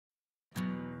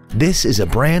This is a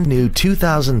brand new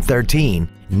 2013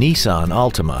 Nissan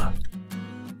Altima.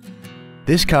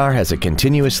 This car has a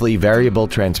continuously variable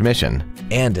transmission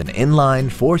and an inline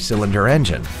 4-cylinder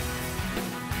engine.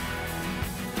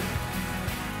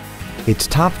 Its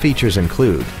top features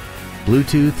include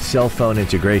Bluetooth cell phone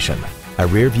integration, a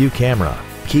rear-view camera,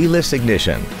 keyless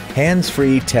ignition,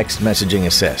 hands-free text messaging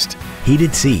assist,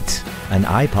 heated seats, an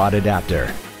iPod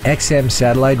adapter, XM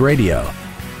satellite radio,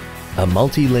 a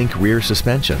multi-link rear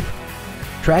suspension,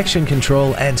 traction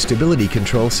control and stability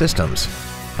control systems,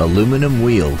 aluminum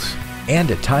wheels, and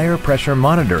a tire pressure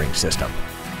monitoring system.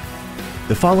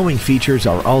 The following features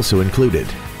are also included: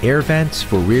 air vents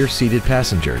for rear-seated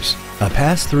passengers, a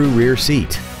pass-through rear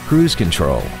seat, cruise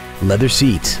control, leather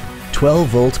seats,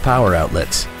 12-volt power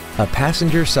outlets, a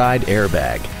passenger side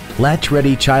airbag,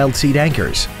 latch-ready child seat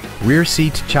anchors, rear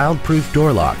seat child-proof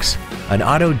door locks, an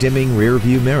auto-dimming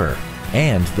rear-view mirror,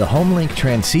 and the HomeLink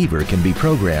transceiver can be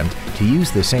programmed to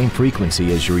use the same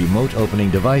frequency as your remote opening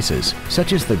devices,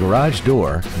 such as the garage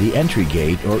door, the entry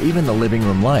gate, or even the living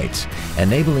room lights,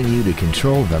 enabling you to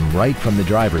control them right from the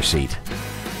driver's seat.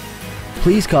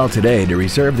 Please call today to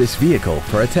reserve this vehicle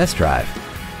for a test drive.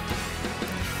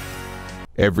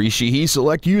 Every Sheehy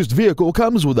Select used vehicle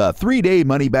comes with a 3-day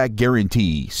money-back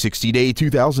guarantee, 60-day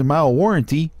 2,000-mile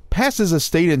warranty, passes a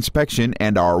state inspection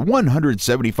and our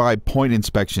 175-point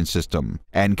inspection system,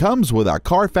 and comes with a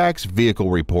Carfax vehicle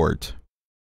report.